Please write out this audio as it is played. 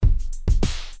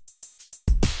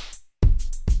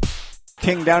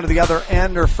King down to the other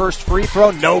end. Her first free throw,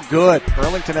 no good.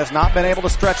 Burlington has not been able to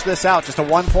stretch this out. Just a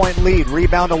 1-point lead.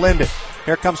 Rebound to Linden.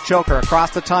 Here comes Choker across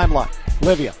the timeline.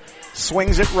 Livia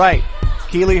swings it right.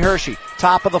 Keely Hershey,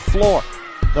 top of the floor.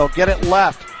 They'll get it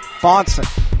left. Bonson,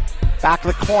 back to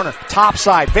the corner, top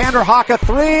side. Vanderhoek a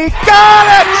three. Got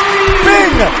it!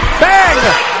 Bing! Bang!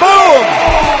 Boom!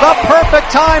 The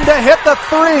perfect time to hit the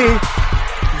three.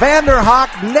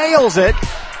 Vanderhoek nails it,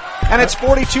 and it's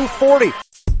 42-40.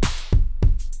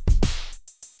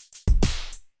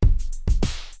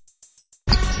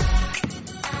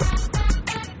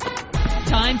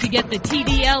 Time to get the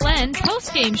TDLN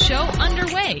postgame show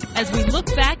underway as we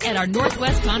look back at our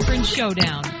Northwest Conference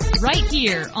showdown right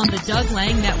here on the Doug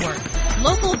Lang Network.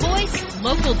 Local voice,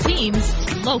 local teams,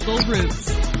 local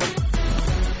roots.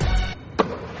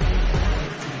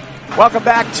 Welcome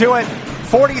back to it.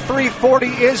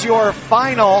 43-40 is your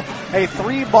final. A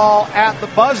 3-ball at the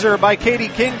buzzer by Katie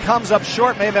King comes up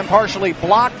short. May have been partially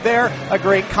blocked there. A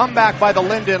great comeback by the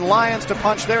Linden Lions to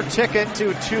punch their ticket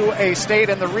to 2A state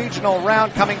in the regional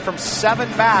round, coming from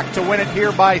 7 back to win it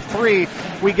here by 3.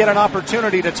 We get an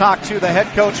opportunity to talk to the head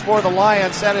coach for the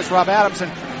Lions. That is Rob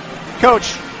Adamson.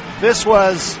 Coach, this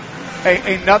was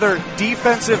another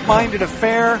defensive-minded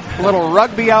affair, a little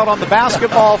rugby out on the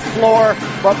basketball floor,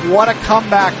 but what a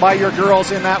comeback by your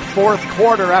girls in that fourth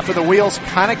quarter after the wheels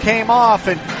kind of came off,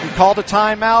 and you called a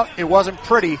timeout. It wasn't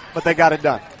pretty, but they got it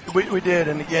done. We did,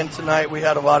 and again tonight we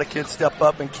had a lot of kids step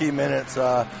up in key minutes.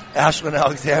 Ashlyn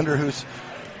Alexander, who's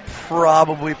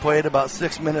probably played about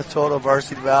 6 minutes total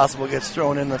varsity basketball, gets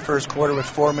thrown in the first quarter with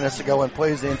 4 minutes to go and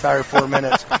plays the entire 4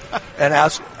 minutes. And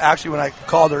actually when I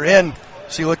called her in,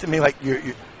 she looked at me like,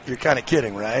 you're kind of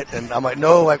kidding, right? And I'm like,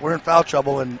 no, like we're in foul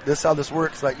trouble, and this is how this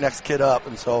works, like next kid up.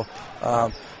 And so,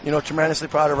 tremendously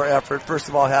proud of our effort. First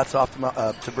of all, hats off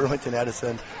to Burlington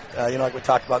Edison. Like we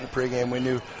talked about in the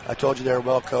pregame, I told you they're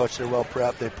well coached, they're well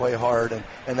prepped, they play hard,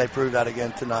 and they proved that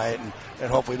again tonight.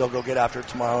 And hopefully they'll go get after it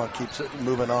tomorrow and keep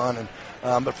moving on. And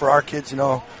but for our kids,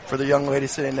 for the young lady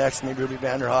sitting next to me, Ruby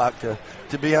Vanderhoek,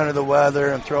 to be under the weather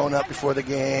and throwing up before the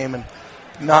game and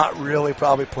not really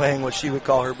probably playing what she would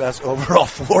call her best overall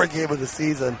floor game of the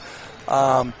season.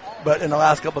 But in the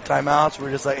last couple of timeouts, we're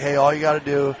just like, hey, all you got to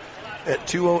do at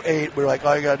 2:08, we're like,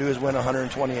 all you got to do is win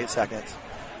 128 seconds.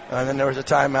 And then there was a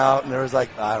timeout, and there was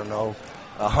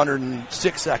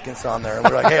 106 seconds on there. And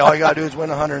we're like, hey, all you got to do is win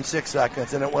 106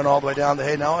 seconds. And it went all the way down to,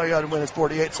 hey, now all you got to win is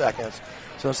 48 seconds.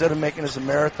 So instead of making this a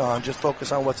marathon, just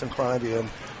focus on what's in front of you.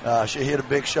 And she hit a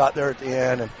big shot there at the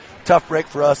end. And tough break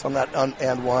for us on that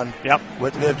and one. Yep.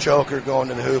 With Liv Choker going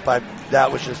to the hoop.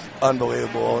 That was just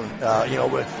unbelievable. And,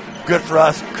 good for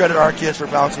us. Credit our kids for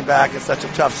bouncing back in such a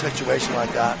tough situation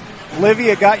like that.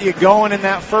 Livia got you going in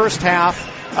that first half.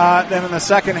 Then in the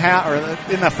second half, or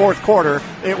in the fourth quarter,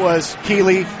 it was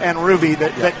Keely and Ruby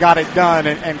that got it done,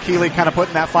 and Keely kind of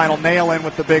putting that final nail in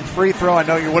with the big free throw. I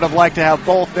know you would have liked to have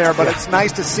both there, but it's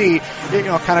nice to see,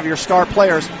 kind of your star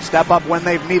players step up when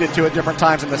they've needed to at different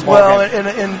times in this ball game. Well,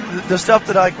 and the stuff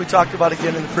that we talked about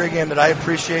again in the pregame that I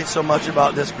appreciate so much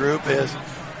about this group is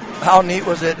how neat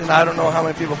was it, and I don't know how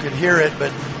many people could hear it,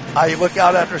 but I look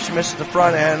out after she misses the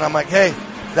front end, and I'm like, hey,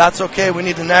 that's okay, we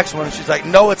need the next one. And she's like,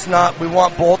 no, it's not. We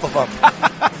want both of them.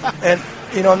 and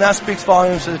that speaks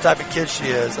volumes to the type of kid she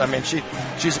is. I mean,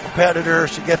 she's a competitor.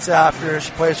 She gets after. She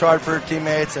plays hard for her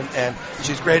teammates, and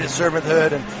she's great at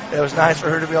servanthood. And it was nice for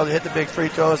her to be able to hit the big free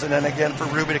throws, and then again for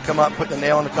Ruby to come up and put the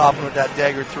nail in the coffin with that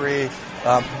dagger three.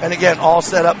 And again, all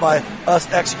set up by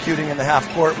us executing in the half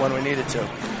court when we needed to.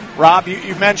 Rob,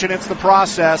 you mentioned it's the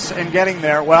process and getting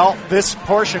there. Well, this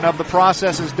portion of the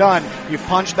process is done. You've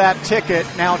punched that ticket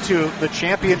now to the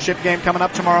championship game coming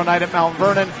up tomorrow night at Mount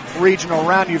Vernon, regional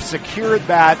round. You've secured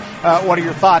that. What are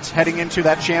your thoughts heading into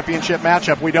that championship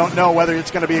matchup? We don't know whether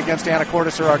it's going to be against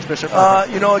Anacortes or Archbishop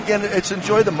Murphy. Again, it's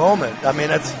enjoy the moment. I mean,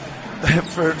 it's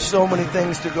for so many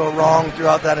things to go wrong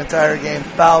throughout that entire game.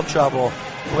 Foul trouble.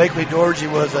 Blakely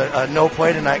Dorji was a no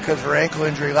play tonight because of her ankle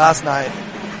injury last night.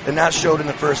 And that showed in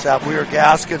the first half. We were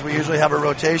gassed because we usually have a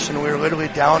rotation. We were literally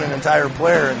down an entire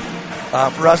player. And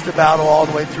for us to battle all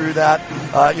the way through that,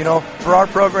 for our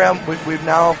program, we've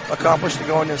now accomplished to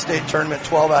go into the state tournament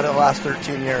 12 out of the last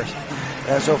 13 years.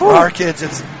 And so for our kids,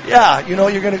 it's,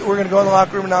 we're going to go in the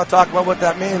locker room and now talk about what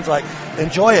that means. Like,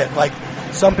 enjoy it. Like,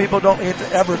 some people don't get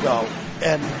to ever go.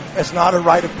 And it's not a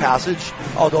rite of passage,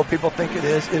 although people think it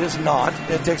is. It is not.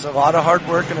 It takes a lot of hard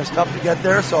work, and it's tough to get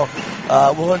there. So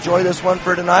we'll enjoy this one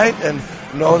for tonight and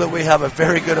know that we have a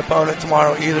very good opponent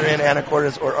tomorrow, either in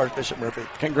Anacortes or Archbishop Murphy.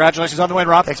 Congratulations on the win,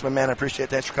 Rob. Thanks, my man. I appreciate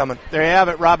it. Thanks for coming. There you have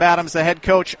it. Rob Adams, the head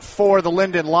coach for the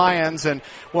Linden Lions. And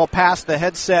we'll pass the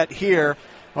headset here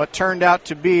what turned out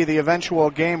to be the eventual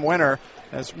game winner,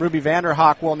 as Ruby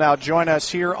Vanderhoek will now join us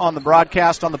here on the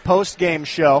broadcast on the post-game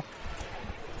show.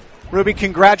 Ruby,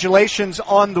 congratulations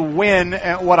on the win.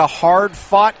 And what a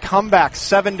hard-fought comeback.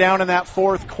 7 down in that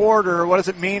fourth quarter. What does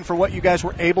it mean for what you guys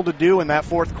were able to do in that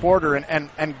fourth quarter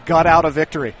and gut out a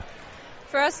victory?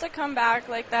 For us to come back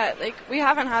like that, we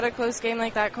haven't had a close game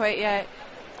like that quite yet.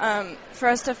 For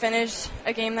us to finish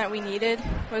a game that we needed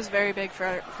was very big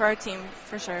for our team,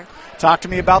 for sure. Talk to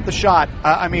me about the shot.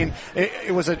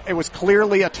 It was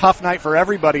clearly a tough night for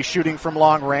everybody shooting from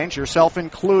long range, yourself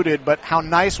included, but how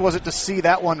nice was it to see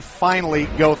that one finally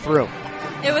go through?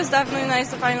 It was definitely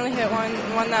nice to finally hit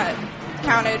one that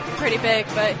counted pretty big,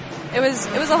 but it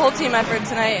was a whole team effort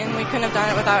tonight, and we couldn't have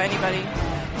done it without anybody.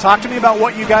 Talk to me about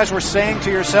what you guys were saying to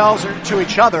yourselves or to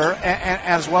each other,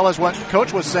 as well as what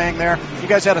Coach was saying there. You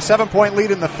guys had a 7-point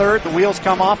lead in the third. The wheels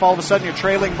come off. All of a sudden, you're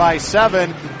trailing by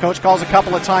 7. Coach calls a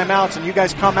couple of timeouts, and you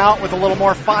guys come out with a little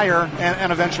more fire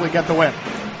and eventually get the win.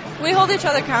 We hold each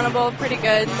other accountable pretty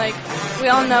good. We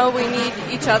all know we need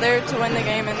each other to win the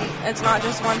game, and it's not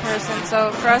just one person.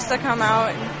 So for us to come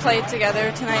out and play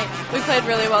together tonight, we played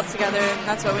really well together, and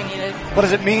that's what we needed. What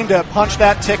does it mean to punch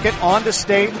that ticket onto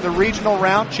state, the regional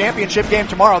round, championship game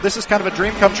tomorrow? This is kind of a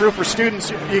dream come true for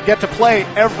students. You get to play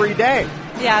every day.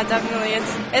 Yeah, definitely.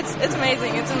 It's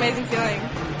amazing. It's an amazing feeling.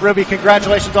 Ruby,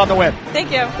 congratulations on the win. Thank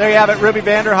you. There you have it. Ruby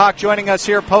Vanderhoek joining us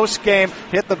here post-game.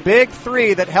 Hit the big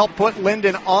 3 that helped put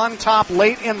Linden on top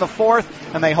late in the fourth,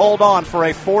 and they hold on for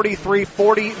a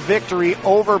 43-40 victory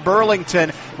over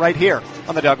Burlington right here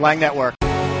on the Doug Lang Network.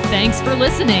 Thanks for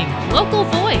listening. Local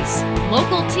voice,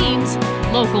 local teams,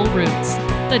 local roots.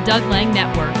 The Doug Lang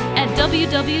Network at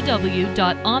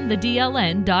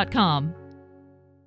www.onthedln.com.